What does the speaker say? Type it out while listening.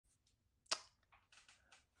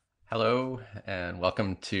Hello and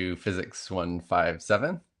welcome to Physics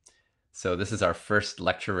 157. So this is our first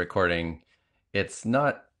lecture recording. It's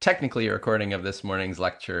not technically a recording of this morning's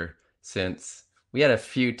lecture since we had a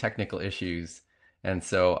few technical issues. And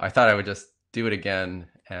so I thought I would just do it again.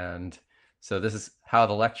 And so this is how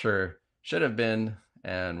the lecture should have been.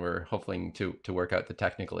 And we're hoping to work out the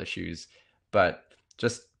technical issues. But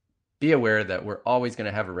just be aware that we're always going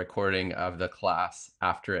to have a recording of the class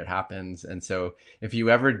after it happens. And so if you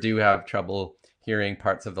ever do have trouble hearing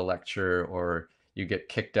parts of the lecture, or you get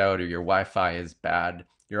kicked out, or your Wi-Fi is bad,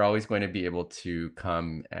 you're always going to be able to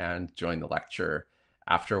come and join the lecture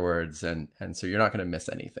afterwards. And so you're not going to miss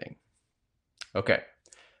anything. Okay,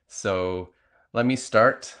 so let me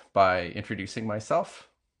start by introducing myself.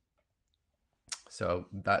 So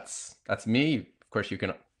that's me. Of course, you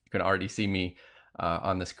can already see me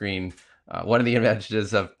on the screen. One of the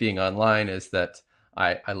advantages of being online is that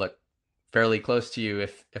I look fairly close to you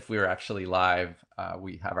if we were actually live.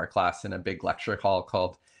 We have our class in a big lecture hall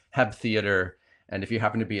called Heb Theater, and if you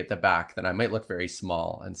happen to be at the back, then I might look very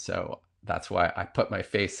small, and so that's why I put my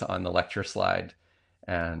face on the lecture slide,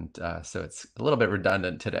 and so it's a little bit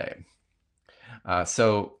redundant today.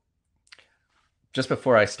 So just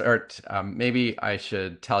before I start, maybe I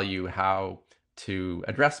should tell you how to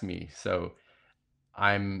address me. So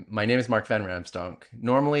my name is Mark Van Ramstonk.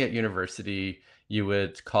 Normally at university, you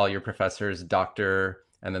would call your professors doctor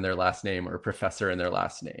and then their last name, or professor and their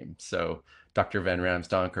last name. So Dr. Van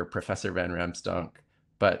Ramstonk or Professor Van Ramstonk.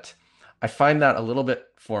 But I find that a little bit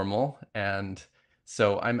formal, and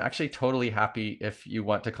so I'm actually totally happy if you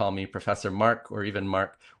want to call me Professor Mark, or even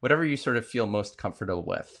Mark, whatever you sort of feel most comfortable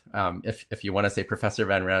with. If you want to say Professor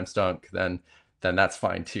Van Ramstonk, then that's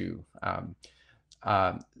fine too.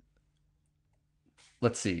 Uh,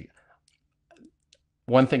 let's see.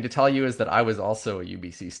 One thing to tell you is that I was also a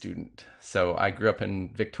UBC student. So I grew up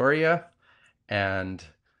in Victoria, and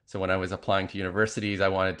so when I was applying to universities, I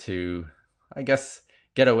wanted to, I guess,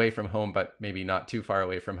 get away from home, but maybe not too far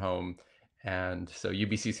away from home. And so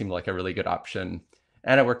UBC seemed like a really good option,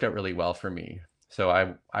 and it worked out really well for me. So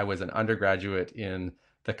I was an undergraduate in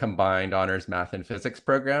the combined honors math and physics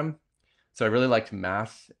program. So I really liked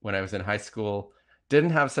math when I was in high school.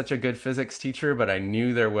 Didn't have such a good physics teacher, but I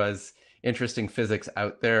knew there was interesting physics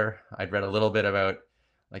out there. I'd read a little bit about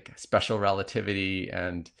like special relativity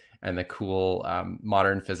and the cool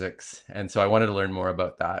modern physics, and so I wanted to learn more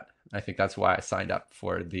about that. I think that's why I signed up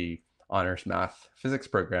for the honors math physics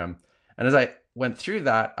program. And as I went through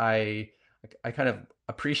that, I kind of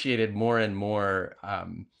appreciated more and more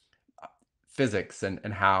physics,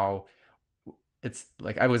 and how it's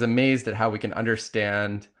like I was amazed at how we can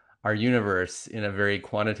understand our universe in a very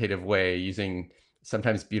quantitative way using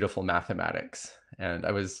sometimes beautiful mathematics. And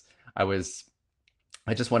I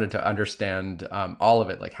just wanted to understand all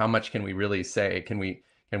of it. Like, how much can we really say? Can we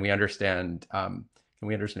understand? Can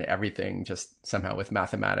we understand everything just somehow with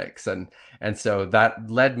mathematics? And so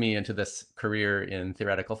that led me into this career in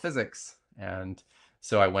theoretical physics. And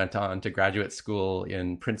so I went on to graduate school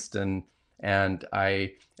in Princeton, and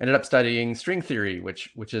I ended up studying string theory,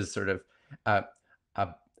 which is sort of a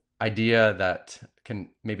idea that can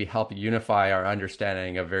maybe help unify our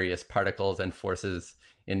understanding of various particles and forces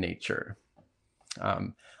in nature.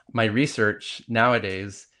 Um, my research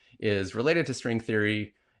nowadays is related to string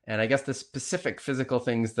theory, and I guess the specific physical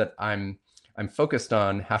things that I'm focused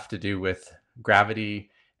on have to do with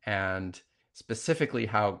gravity, and specifically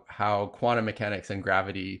how quantum mechanics and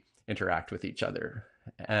gravity interact with each other.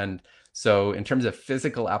 And so in terms of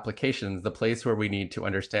physical applications, the place where we need to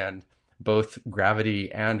understand both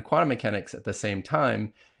gravity and quantum mechanics at the same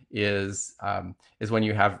time is when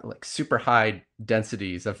you have like super high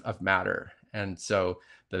densities of matter. And so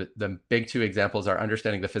the big two examples are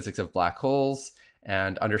understanding the physics of black holes,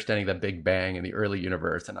 and understanding the Big Bang and the early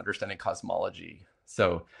universe, and understanding cosmology.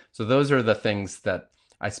 So those are the things that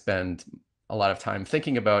I spend a lot of time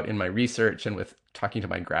thinking about in my research, and with talking to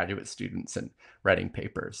my graduate students and writing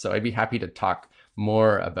papers. So I'd be happy to talk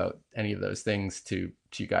more about any of those things to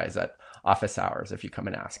you guys at office hours if you come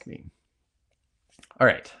and ask me. All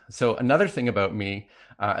right. So another thing about me,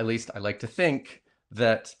 at least I like to think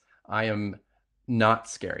that I am not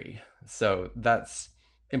scary. So that's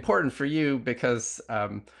important for you because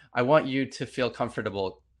I want you to feel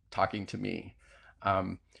comfortable talking to me.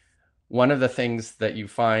 Um, One of the things that you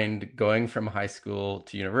find going from high school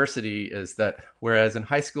to university is that whereas in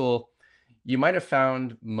high school, you might have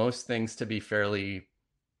found most things to be fairly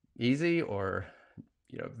easy, or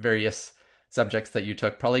various subjects that you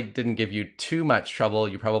took probably didn't give you too much trouble.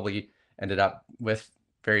 You probably ended up with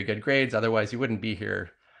very good grades. Otherwise, you wouldn't be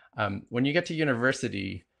here. When you get to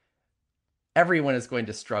university, everyone is going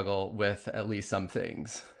to struggle with at least some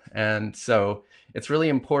things. And so it's really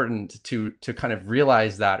important to kind of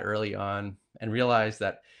realize that early on, and realize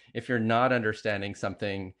that if you're not understanding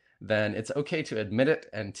something, then it's okay to admit it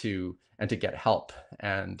and to get help.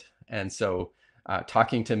 And so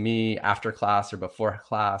talking to me after class or before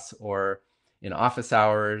class or in office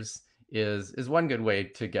hours is one good way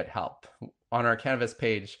to get help. On our Canvas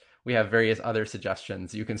page, we have various other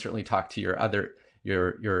suggestions. You can certainly talk to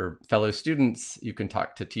your fellow students. You can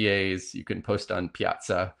talk to TAs. You can post on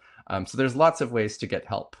Piazza. So there's lots of ways to get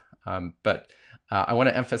help. But I want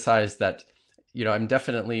to emphasize that, I'm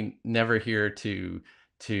definitely never here to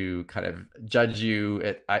kind of judge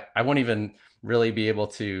you. I won't even really be able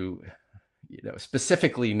to,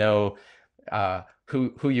 specifically know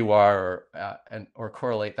who you are, or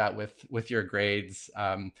correlate that with your grades.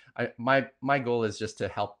 My goal is just to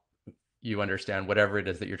help you understand whatever it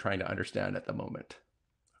is that you're trying to understand at the moment.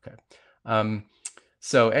 Okay.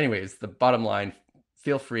 So anyways, the bottom line,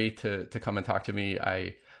 feel free to come and talk to me.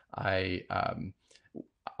 I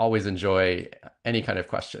always enjoy any kind of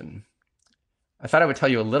question. I thought I would tell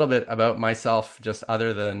you a little bit about myself, just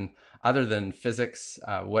other than physics.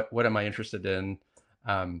 What am I interested in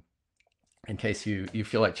case you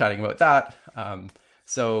feel like chatting about that.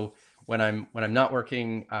 So when I'm not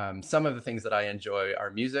working, some of the things that I enjoy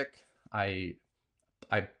are music. I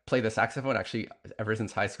I play the saxophone. Actually, ever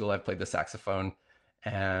since high school, I've played the saxophone,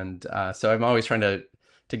 and so I'm always trying to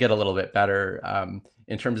get a little bit better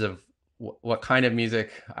in terms of what kind of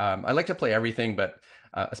music. I like to play everything, but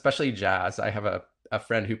especially jazz. I have a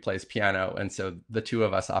friend who plays piano, and so the two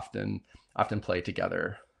of us often play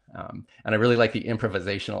together. And I really like the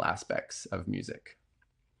improvisational aspects of music.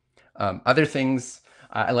 Other things,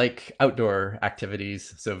 I like outdoor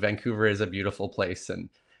activities. So Vancouver is a beautiful place, and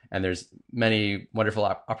there's many wonderful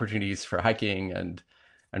opportunities for hiking and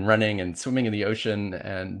running and swimming in the ocean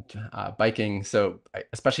and biking. So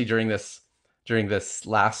especially during this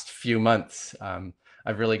last few months,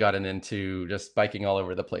 I've really gotten into just biking all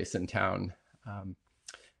over the place in town. Um,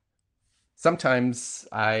 Sometimes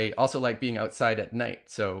I also like being outside at night.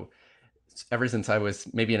 So ever since I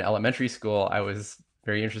was maybe in elementary school, I was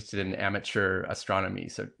very interested in amateur astronomy.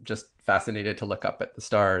 So just fascinated to look up at the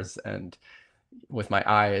stars and with my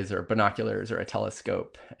eyes or binoculars or a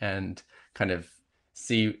telescope and kind of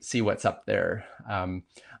see what's up there.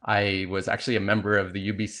 I was actually a member of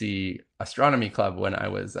the UBC Astronomy Club when I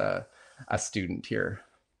was a student here.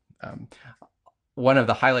 Um, One of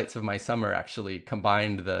the highlights of my summer actually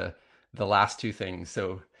combined the last two things.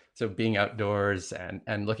 So being outdoors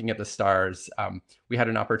and looking at the stars. We had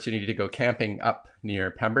an opportunity to go camping up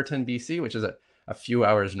near Pemberton, BC, which is a few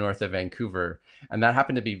hours north of Vancouver, and that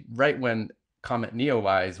happened to be right when Comet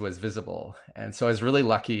Neowise was visible. And so I was really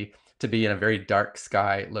lucky to be in a very dark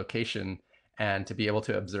sky location and to be able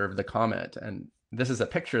to observe the comet. And this is a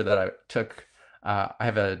picture that I took. I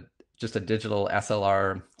have just a digital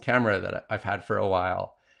SLR camera that I've had for a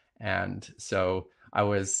while, and so I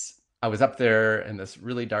was up there in this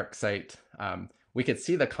really dark site. We could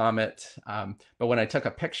see the comet, but when I took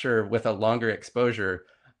a picture with a longer exposure,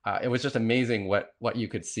 it was just amazing what you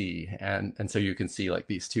could see, and so you can see like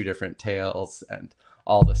these two different tails and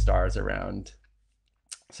all the stars around.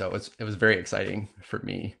 So it was very exciting for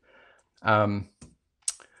me. Um,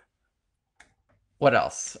 what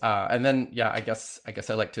else? And then yeah, I guess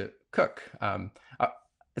I like to cook.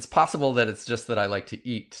 It's possible that it's just that I like to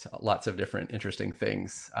eat lots of different interesting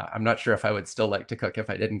things. I'm not sure if I would still like to cook if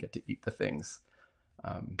I didn't get to eat the things.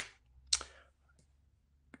 Um,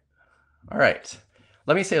 all right,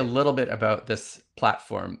 let me say a little bit about this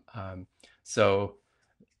platform. So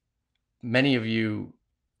many of you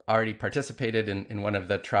already participated in one of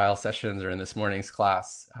the trial sessions or in this morning's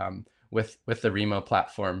class with the Remo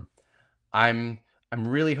platform. I'm I'm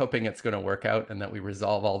really hoping it's going to work out and that we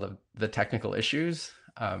resolve all the technical issues.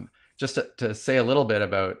 Just to say a little bit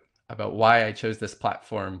about why I chose this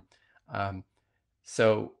platform. Um,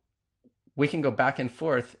 so we can go back and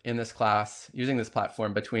forth in this class using this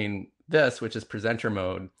platform between this, which is presenter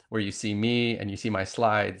mode, where you see me and you see my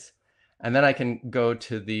slides, and then I can go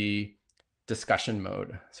to the discussion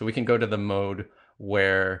mode. So we can go to the mode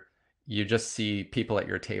where you just see people at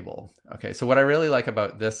your table. Okay, so what I really like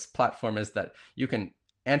about this platform is that you can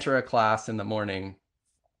enter a class in the morning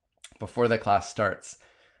before the class starts,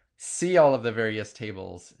 see all of the various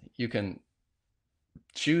tables. You can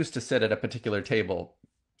choose to sit at a particular table,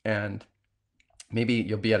 and maybe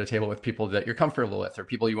you'll be at a table with people that you're comfortable with or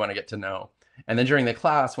people you want to get to know. And then during the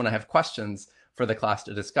class, when I have questions for the class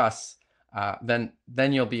to discuss, then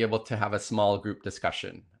you'll be able to have a small group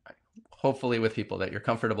discussion, hopefully with people that you're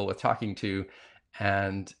comfortable with talking to,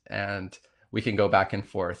 and we can go back and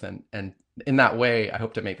forth. And in that way, I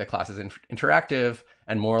hope to make the classes interactive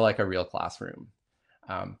and more like a real classroom.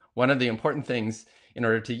 One of the important things in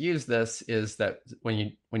order to use this is that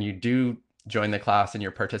when you do join the class and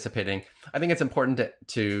you're participating, I think it's important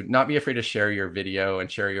to not be afraid to share your video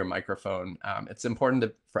and share your microphone. It's important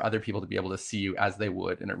for other people to be able to see you as they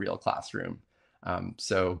would in a real classroom.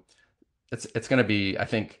 So it's going to be, I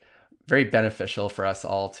think, very beneficial for us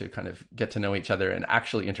all to kind of get to know each other and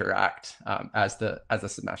actually interact as the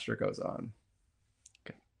semester goes on.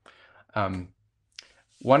 Okay.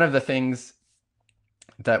 One of the things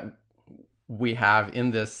that we have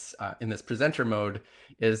in this presenter mode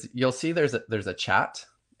is you'll see there's a chat,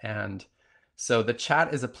 and so the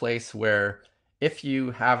chat is a place where if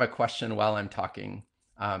you have a question while I'm talking,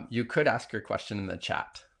 you could ask your question in the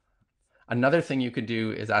chat. Another thing you could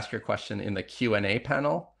do is ask your question in the Q&A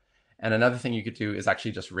panel, and another thing you could do is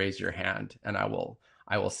actually just raise your hand, and I will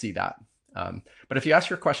see that. But if you ask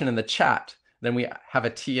your question in the chat, then we have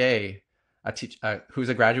a TA, who's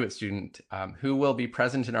a graduate student, who will be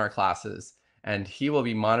present in our classes, and he will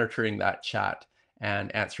be monitoring that chat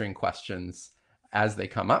and answering questions as they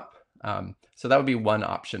come up. So that would be one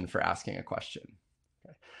option for asking a question.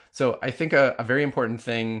 Okay. So I think a very important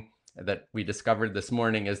thing that we discovered this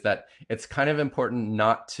morning is that it's kind of important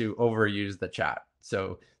not to overuse the chat.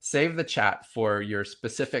 So save the chat for your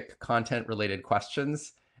specific content related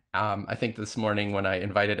questions. I think this morning when I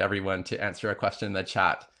invited everyone to answer a question in the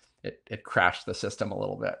chat, it crashed the system a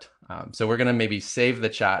little bit. So we're going to maybe save the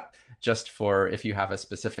chat just for if you have a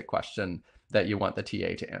specific question that you want the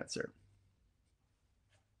TA to answer.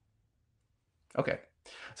 Okay,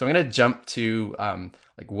 so I'm going to jump to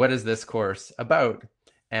like, what is this course about?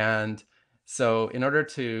 And so in order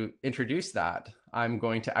to introduce that, I'm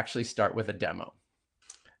going to actually start with a demo.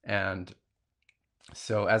 And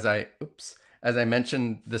so as I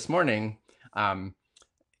mentioned this morning,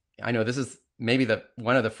 I know this is maybe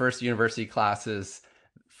one of the first university classes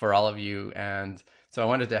for all of you, and so I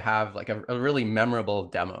wanted to have like a really memorable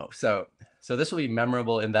demo. So this will be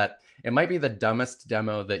memorable in that it might be the dumbest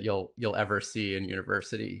demo that you'll ever see in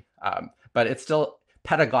university, but it's still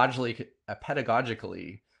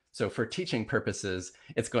pedagogically, so for teaching purposes,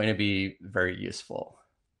 it's going to be very useful.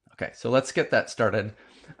 Okay, so let's get that started.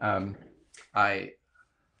 I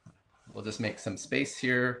will just make some space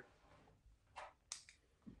here.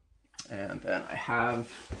 And then I have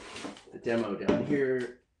the demo down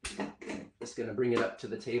here. Just going to bring it up to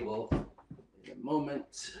the table in a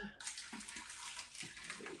moment.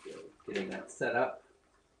 There we go, getting that set up.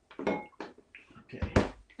 Okay,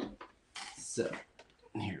 so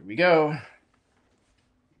here we go.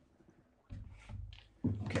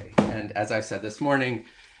 Okay, and as I said this morning,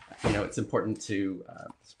 it's important to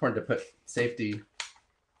put safety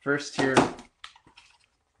first here.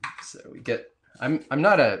 So we get. I'm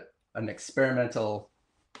not an experimental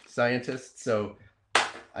scientist, so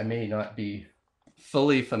I may not be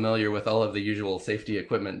fully familiar with all of the usual safety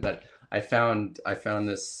equipment, but I found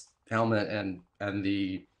this helmet and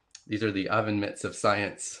these are the oven mitts of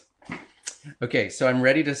science. Okay, so I'm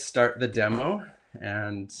ready to start the demo,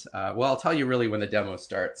 and well, I'll tell you really when the demo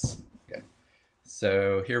starts. Okay,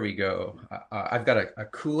 so here we go. I've got a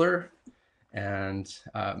cooler, and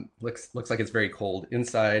looks like it's very cold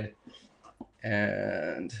inside,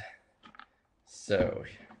 and so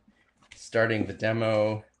starting the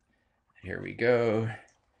demo, here we go,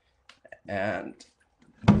 and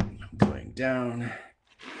going down.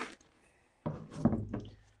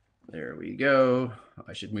 There we go.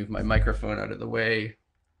 I should move my microphone out of the way.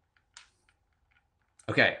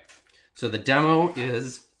 Okay, so the demo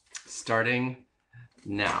is starting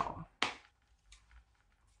now.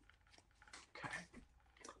 Okay,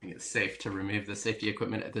 I think it's safe to remove the safety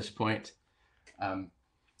equipment at this point.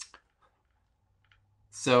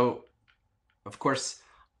 So, of course,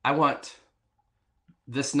 I want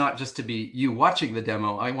this not just to be you watching the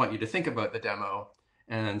demo, I want you to think about the demo.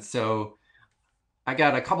 And so I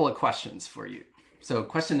got a couple of questions for you. So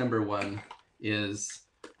question number one is,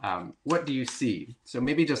 what do you see? So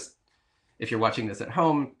maybe just, if you're watching this at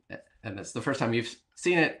home and it's the first time you've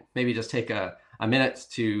seen it, maybe just take a minute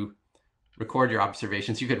to record your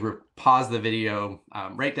observations. You could pause the video,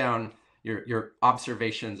 write down your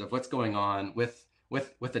observations of what's going on with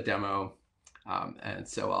the demo. And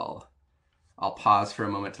so I'll pause for a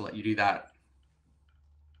moment to let you do that.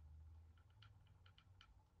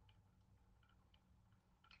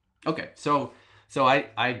 Okay, so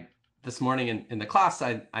I this morning in the class,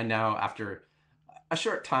 I now, after a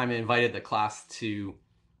short time, invited the class to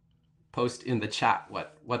post in the chat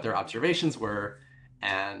what their observations were,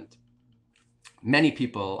 and many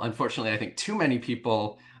people, unfortunately, I think too many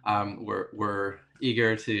people, were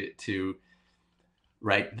eager to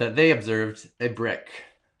write that they observed a brick.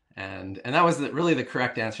 And that was really the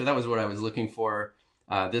correct answer. That was what I was looking for.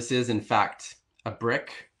 This is, in fact, a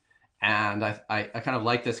brick. And I kind of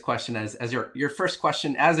like this question as your first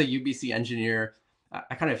question as a UBC engineer.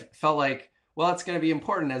 I kind of felt like, well, it's going to be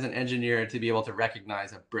important as an engineer to be able to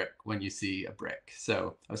recognize a brick when you see a brick.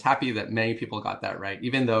 So I was happy that many people got that right,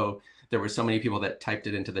 even though there were so many people that typed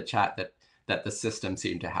it into the chat that the system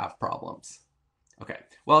seemed to have problems. Okay,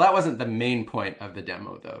 well, that wasn't the main point of the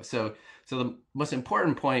demo, though. So the most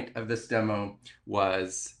important point of this demo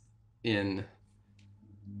was in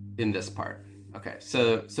this part. Okay,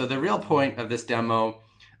 so the real point of this demo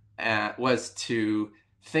was to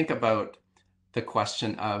think about the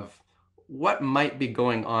question of what might be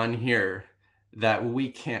going on here that we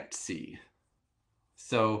can't see.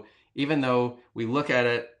 So even though we look at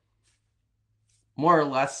it, more or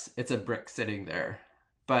less, it's a brick sitting there.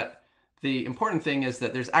 But the important thing is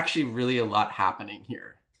that there's actually really a lot happening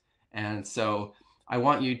here. And so I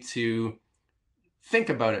want you to think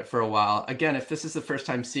about it for a while. Again, if this is the first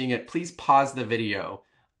time seeing it, please pause the video.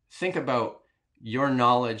 Think about your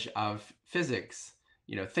knowledge of physics.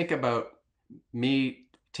 You know, think about me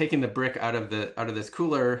taking the brick out of this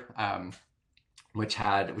cooler, which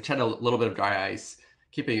had a little bit of dry ice,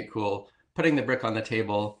 keeping it cool, putting the brick on the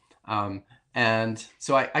table. And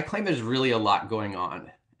so I claim there's really a lot going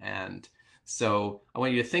on. And so I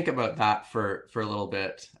want you to think about that for a little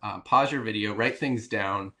bit. Pause your video, write things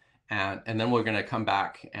down, and then we're going to come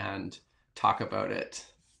back and talk about it.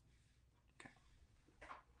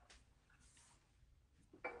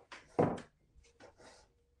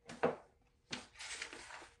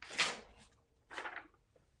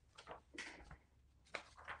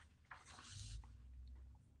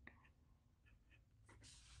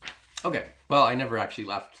 Okay, well, I never actually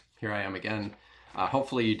left. Here I am again.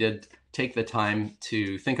 Hopefully you did take the time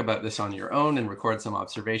to think about this on your own and record some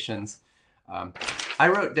observations. I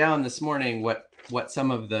wrote down this morning what some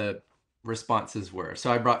of the responses were.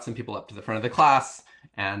 So I brought some people up to the front of the class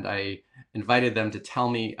and I invited them to tell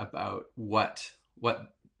me about what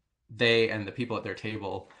they and the people at their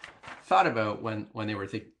table thought about when they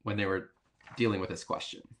were dealing with this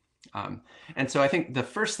question. And so I think the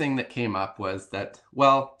first thing that came up was that,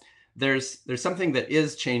 well, there's something that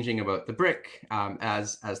is changing about the brick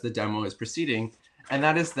as the demo is proceeding, and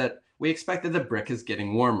that is that we expect that the brick is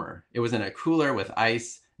getting warmer. It was in a cooler with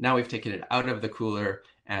ice. Now we've taken it out of the cooler,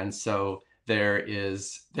 and so there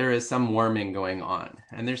is some warming going on.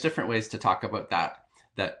 And there's different ways to talk about that.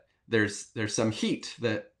 That there's some heat.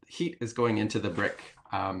 That heat is going into the brick.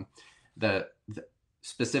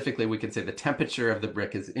 Specifically, we could say the temperature of the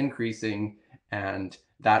brick is increasing, and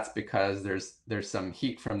that's because there's some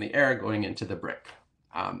heat from the air going into the brick.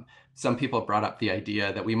 Some people brought up the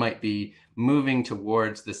idea that we might be moving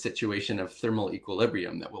towards the situation of thermal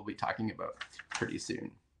equilibrium that we'll be talking about pretty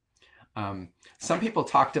soon. Some people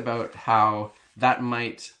talked about how that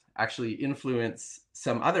might actually influence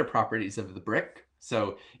some other properties of the brick.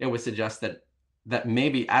 So it would suggest that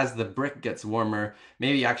maybe as the brick gets warmer,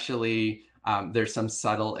 maybe actually there's some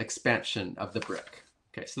subtle expansion of the brick.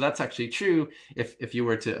 Okay, so that's actually true. If you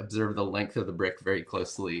were to observe the length of the brick very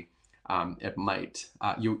closely, it might,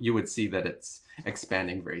 you would see that it's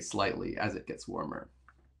expanding very slightly as it gets warmer.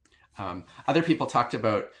 Other people talked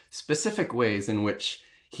about specific ways in which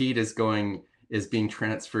heat is being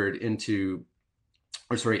transferred into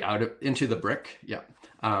the brick. Yeah.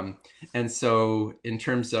 And so in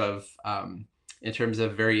terms of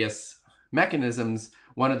various mechanisms,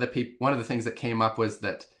 one of the things that came up was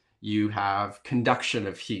that you have conduction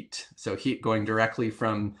of heat. So heat going directly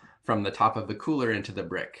from the top of the cooler into the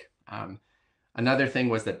brick. Another thing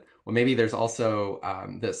was that, well, maybe there's also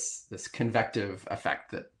this convective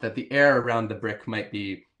effect that the air around the brick might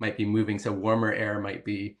be moving. So warmer air might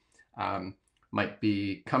be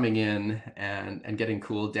coming in and getting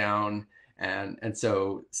cooled down, and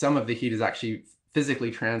so some of the heat is actually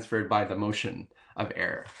physically transferred by the motion of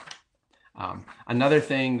air. Another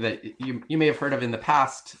thing that you may have heard of in the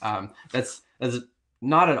past that's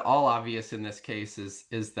not at all obvious in this case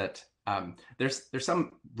is that there's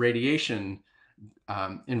some radiation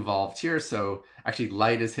involved here. So actually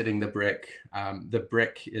light is hitting the brick. The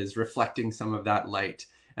brick is reflecting some of that light,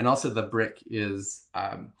 and also the brick is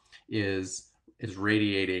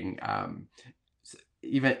radiating.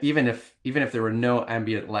 Even if there were no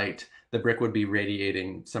ambient light, the brick would be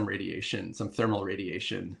radiating some radiation, some thermal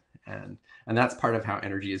radiation, and that's part of how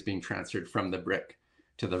energy is being transferred from the brick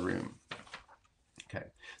to the room. Okay,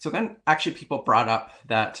 so then actually people brought up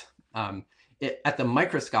that at the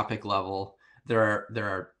microscopic level, there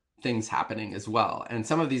are things happening as well. And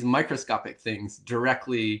some of these microscopic things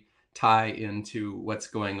directly tie into what's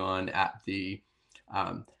going on at the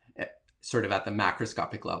um, sort of at the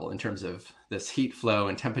macroscopic level in terms of this heat flow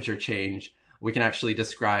and temperature change. We can actually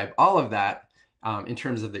describe all of that in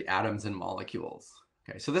terms of the atoms and molecules.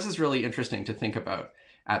 Okay, so this is really interesting to think about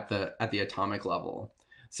at the atomic level.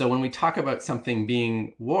 So when we talk about something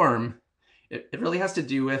being warm, it really has to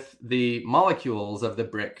do with the molecules of the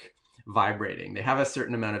brick vibrating. They have a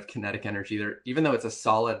certain amount of kinetic energy. Even though it's a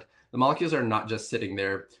solid, the molecules are not just sitting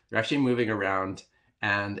there. They're actually moving around.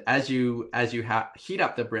 And as you heat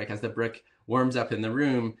up the brick, as the brick warms up in the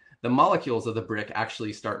room, the molecules of the brick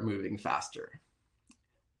actually start moving faster.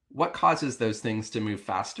 What causes those things to move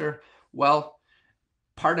faster? Well,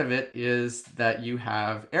 part of it is that you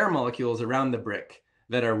have air molecules around the brick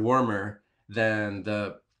that are warmer than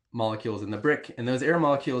the molecules in the brick. And those air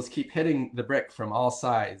molecules keep hitting the brick from all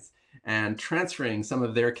sides and transferring some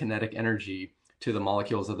of their kinetic energy to the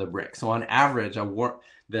molecules of the brick. So on average,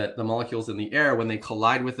 the molecules in the air, when they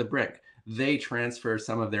collide with the brick, they transfer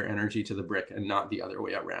some of their energy to the brick and not the other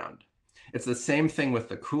way around. It's the same thing with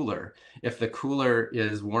the cooler. If the cooler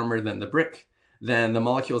is warmer than the brick, then the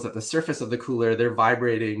molecules at the surface of the cooler, they're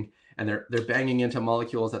vibrating and they're banging into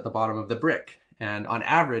molecules at the bottom of the brick. And on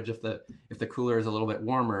average, if the cooler is a little bit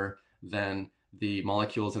warmer, then the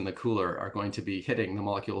molecules in the cooler are going to be hitting the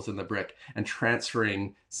molecules in the brick and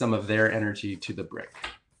transferring some of their energy to the brick.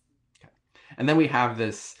 Okay. And then we have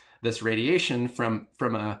this radiation from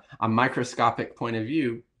a microscopic point of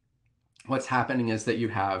view. What's happening is that you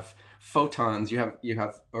have photons,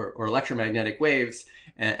 or electromagnetic waves,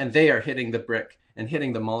 and they are hitting the brick and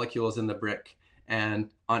hitting the molecules in the brick. And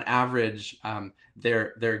on average,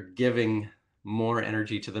 they're giving more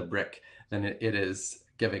energy to the brick than it is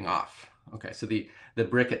giving off. Okay, so the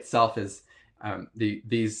brick itself is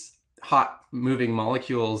these hot moving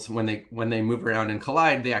molecules, when they move around and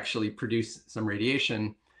collide, they actually produce some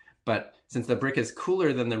radiation. But since the brick is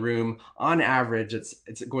cooler than the room, on average,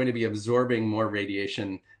 it's going to be absorbing more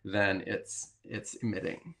radiation than it's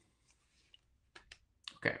emitting.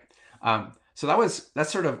 Okay, so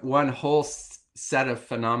that's sort of one whole set of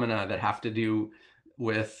phenomena that have to do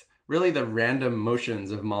with really the random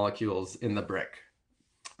motions of molecules in the brick.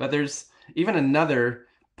 But there's even another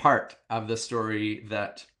part of the story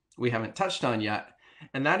that we haven't touched on yet,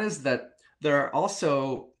 and that is that there are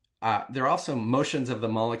also motions of the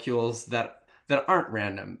molecules that aren't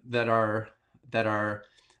random, that are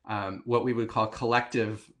what we would call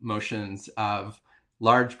collective motions of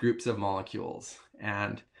large groups of molecules.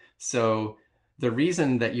 And so the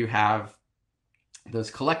reason that you have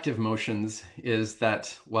those collective motions is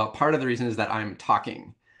that, well, part of the reason is that I'm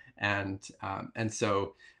talking. And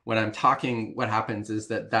so when I'm talking, what happens is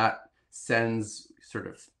that sends sort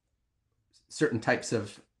of certain types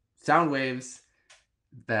of sound waves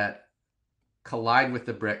that collide with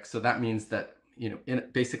the brick. So that means that,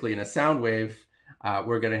 basically in a sound wave,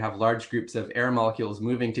 we're going to have large groups of air molecules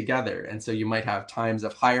moving together. And so you might have times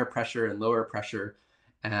of higher pressure and lower pressure.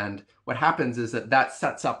 And what happens is that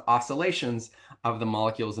sets up oscillations of the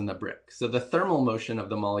molecules in the brick. So the thermal motion of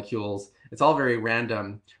the molecules, it's all very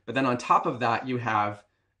random. But then on top of that, you have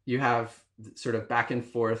sort of back and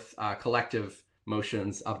forth collective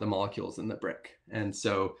motions of the molecules in the brick. And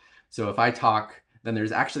so if I talk, then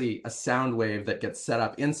there's actually a sound wave that gets set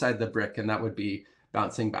up inside the brick, and that would be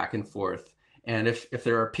bouncing back and forth. And if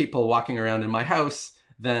there are people walking around in my house,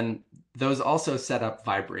 then those also set up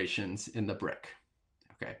vibrations in the brick.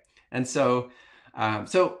 Okay, and so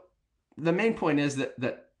the main point is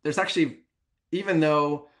that there's actually, even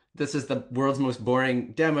though this is the world's most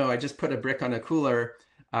boring demo, I just put a brick on a cooler,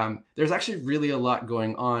 there's actually really a lot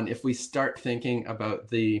going on if we start thinking about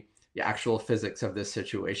the actual physics of this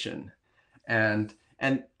situation. And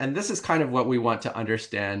this is kind of what we want to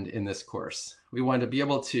understand in this course. We want to be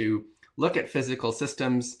able to look at physical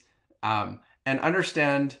systems and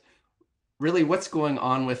understand really what's going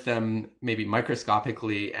on with them, maybe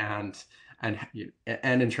microscopically and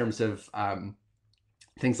in terms of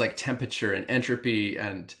things like temperature and entropy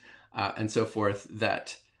and so forth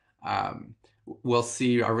that we'll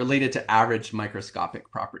see are related to average microscopic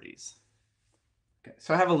properties. Okay,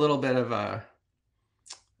 so I have a little bit of a,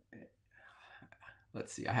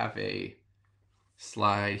 let's see, I have a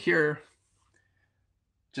slide here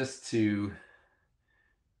just to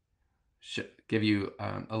give you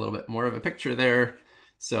a little bit more of a picture there.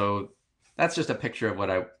 So that's just a picture of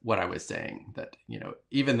what I was saying, that,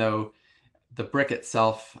 even though the brick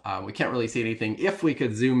itself, we can't really see anything, if we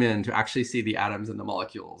could zoom in to actually see the atoms and the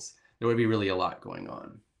molecules, there would be really a lot going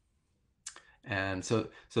on. And so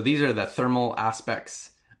these are the thermal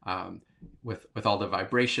aspects. with all the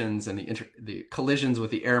vibrations and the collisions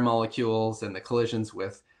with the air molecules and the collisions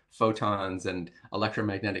with photons and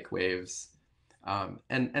electromagnetic waves.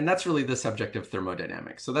 And that's really the subject of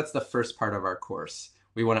thermodynamics. So that's the first part of our course.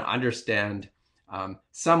 We want to understand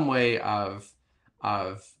some way of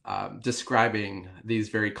describing these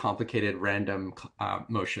very complicated random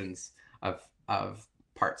motions of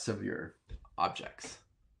parts of your objects.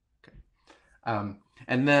 Okay.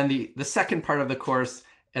 And then the second part of the course,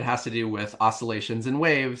 it has to do with oscillations and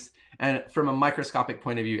waves. And from a microscopic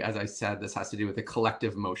point of view, as I said, this has to do with the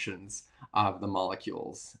collective motions of the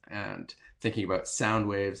molecules and thinking about sound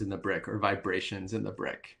waves in the brick or vibrations in the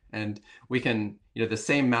brick. And we can, the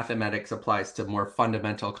same mathematics applies to more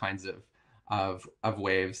fundamental kinds of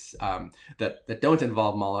waves that don't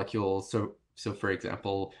involve molecules. So for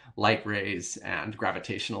example, light rays and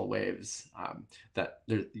gravitational waves that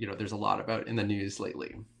there's a lot about in the news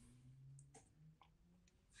lately.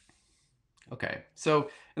 Okay, so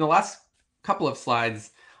in the last couple of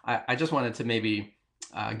slides, I just wanted to maybe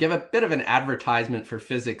give a bit of an advertisement for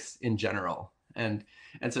physics in general. And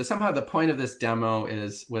so somehow the point of this demo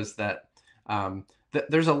was that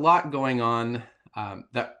there's a lot going on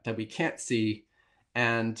that we can't see,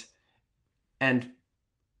 and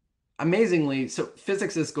amazingly, so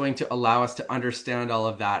physics is going to allow us to understand all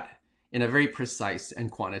of that in a very precise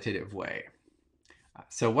and quantitative way.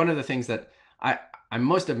 So one of the things that I'm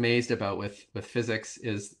most amazed about with physics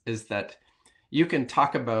is that you can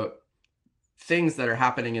talk about things that are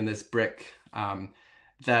happening in this brick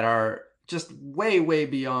that are just way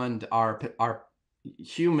beyond our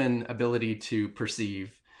human ability to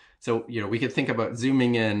perceive. So we could think about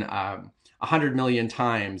zooming in 100 million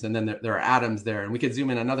times, and then there are atoms there, and we could zoom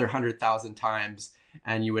in another 100,000 times,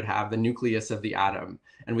 and you would have the nucleus of the atom.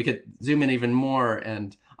 And we could zoom in even more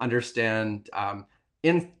and understand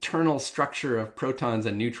internal structure of protons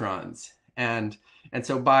and neutrons. And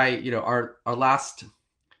so by our last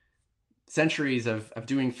centuries of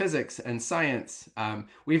doing physics and science,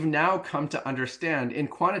 we've now come to understand in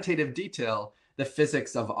quantitative detail the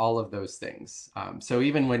physics of all of those things. So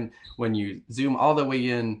even when you zoom all the way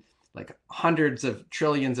in, like hundreds of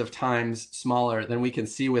trillions of times smaller than we can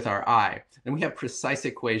see with our eye, and we have precise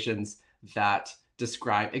equations that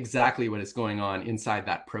describe exactly what is going on inside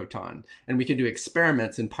that proton. And we can do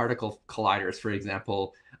experiments in particle colliders, for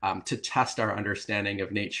example, to test our understanding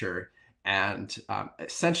of nature. And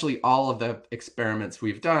essentially all of the experiments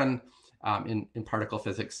we've done in particle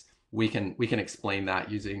physics, we can explain that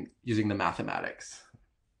using the mathematics.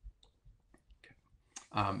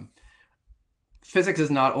 Physics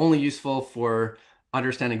is not only useful for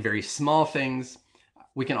understanding very small things,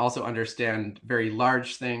 we can also understand very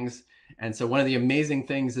large things. And so one of the amazing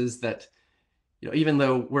things is that even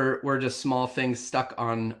though we're just small things stuck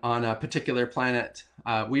on a particular planet,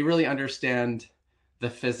 we really understand the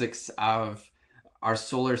physics of our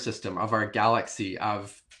solar system, of our galaxy,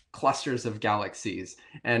 of clusters of galaxies,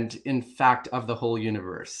 and in fact of the whole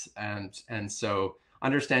universe. And so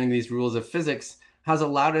understanding these rules of physics has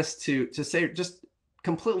allowed us to say just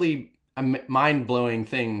completely mind-blowing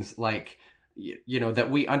things like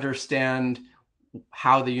that we understand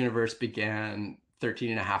how the universe began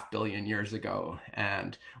 13.5 billion years ago,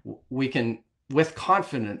 and we can with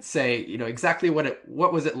confidence say exactly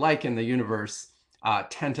what was it like in the universe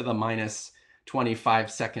 10 to the minus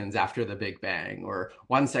 25 seconds after the Big Bang, or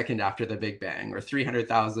 1 second after the Big Bang, or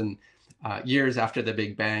 300,000 years after the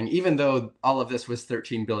Big Bang, even though all of this was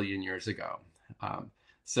 13 billion years ago.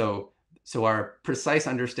 So our precise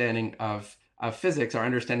understanding of physics, our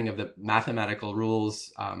understanding of the mathematical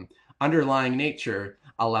rules underlying nature,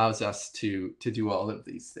 allows us to do all of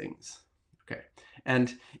these things. Okay,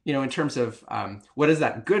 and in terms of what is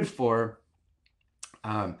that good for?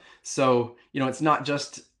 So it's not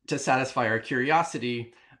just to satisfy our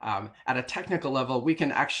curiosity. At a technical level, we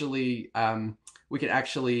can actually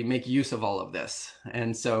make use of all of this.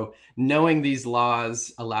 And so knowing these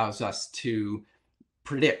laws allows us to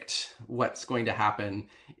predict what's going to happen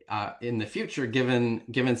in the future,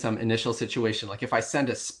 given some initial situation. Like if I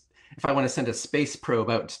want to send a space probe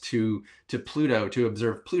out to Pluto to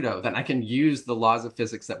observe Pluto, then I can use the laws of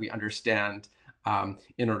physics that we understand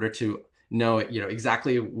in order to know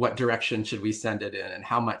exactly what direction should we send it in, and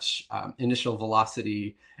how much initial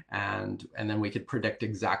velocity, and then we could predict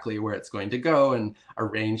exactly where it's going to go and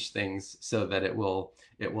arrange things so that it will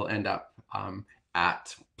end up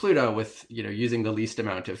at Pluto with using the least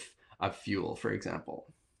amount of fuel, for example.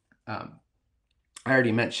 I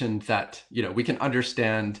already mentioned that we can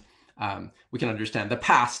understand the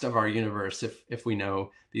past of our universe if we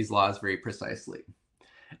know these laws very precisely.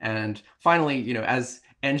 And finally,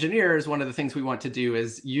 engineers, one of the things we want to do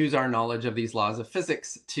is use our knowledge of these laws of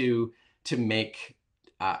physics to make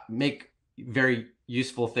very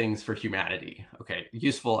useful things for humanity. Okay,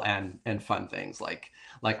 useful and fun things like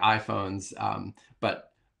iPhones,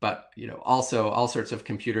 but also all sorts of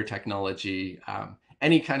computer technology,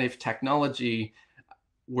 any kind of technology.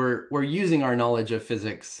 We're using our knowledge of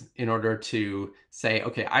physics in order to say,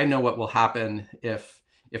 okay, I know what will happen if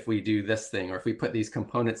we do this thing, or if we put these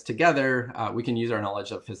components together. We can use our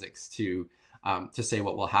knowledge of physics to say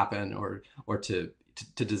what will happen, or to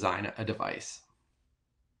design a device.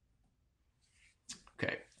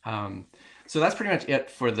 Okay, so that's pretty much it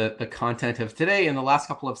for the content of today. In the last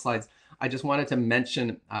couple of slides, I just wanted to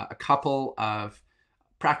mention a couple of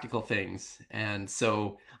practical things. And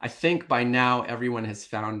so I think by now everyone has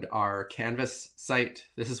found our Canvas site.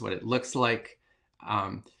 This is what it looks like.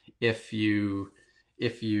 If you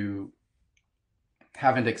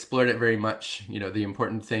haven't explored it very much, the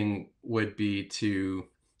important thing would be to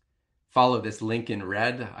follow this link in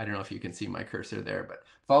red. I don't know if you can see my cursor there, but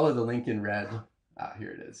follow the link in red.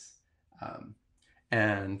 Here it is.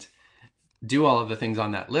 And do all of the things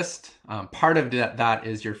on that list. Part of that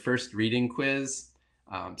is your first reading quiz.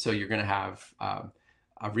 So you're going to have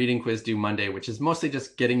a reading quiz due Monday, which is mostly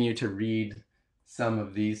just getting you to read some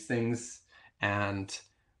of these things and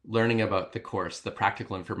learning about the course, the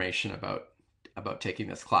practical information about taking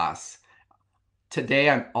this class. Today,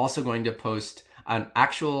 I'm also going to post an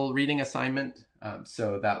actual reading assignment.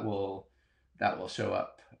 So that will show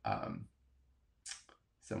up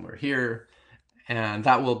somewhere here. And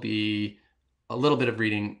that will be a little bit of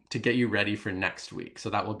reading to get you ready for next week. So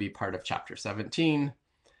that will be part of chapter 17.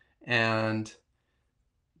 And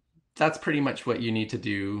that's pretty much what you need to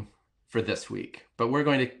do for this week. But we're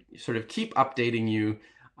going to sort of keep updating you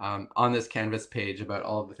on this Canvas page about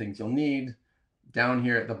all of the things you'll need. Down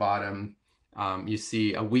here at the bottom, you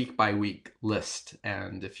see a week-by-week list.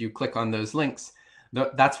 And if you click on those links,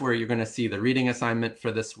 that's where you're going to see the reading assignment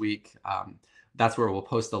for this week. That's where we'll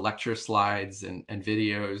post the lecture slides and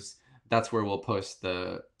videos. That's where we'll post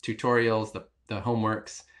the tutorials, the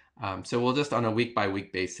homeworks. So we'll just on a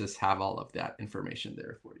week-by-week basis have all of that information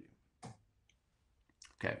there for you.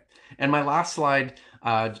 Okay, and my last slide,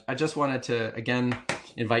 I just wanted to again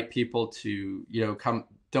invite people to come.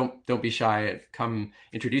 Don't be shy. Come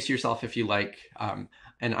introduce yourself if you like.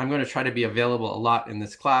 And I'm going to try to be available a lot in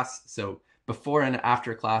this class. So before and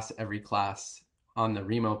after class, every class on the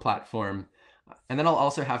Remo platform. And then I'll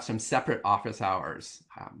also have some separate office hours.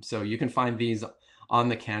 So you can find these on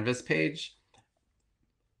the Canvas page.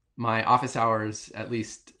 My office hours, at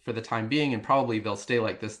least for the time being, and probably they'll stay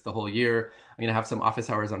like this the whole year. I'm going to have some office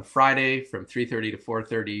hours on Friday from 3:30 to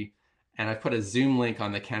 4:30. And I've put a Zoom link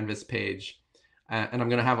on the Canvas page. And I'm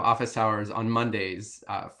going to have office hours on Mondays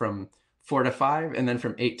from 4 to 5, and then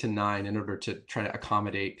from 8 to 9 in order to try to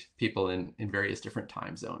accommodate people in various different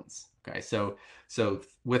time zones. Okay, so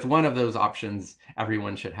with one of those options,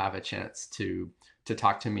 everyone should have a chance to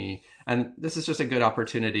talk to me. And this is just a good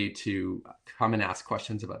opportunity to come and ask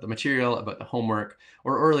questions about the material, about the homework,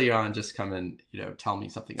 or early on, just come and tell me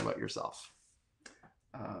something about yourself.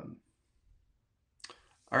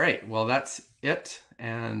 All right, well, that's it.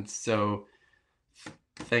 And so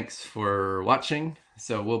thanks for watching.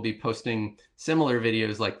 So we'll be posting similar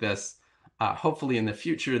videos like this. Hopefully in the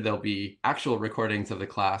future, there'll be actual recordings of the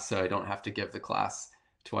class, so I don't have to give the class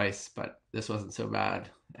twice, but this wasn't so bad.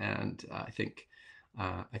 And I think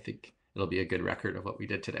it'll be a good record of what we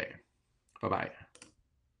did today. Bye-bye.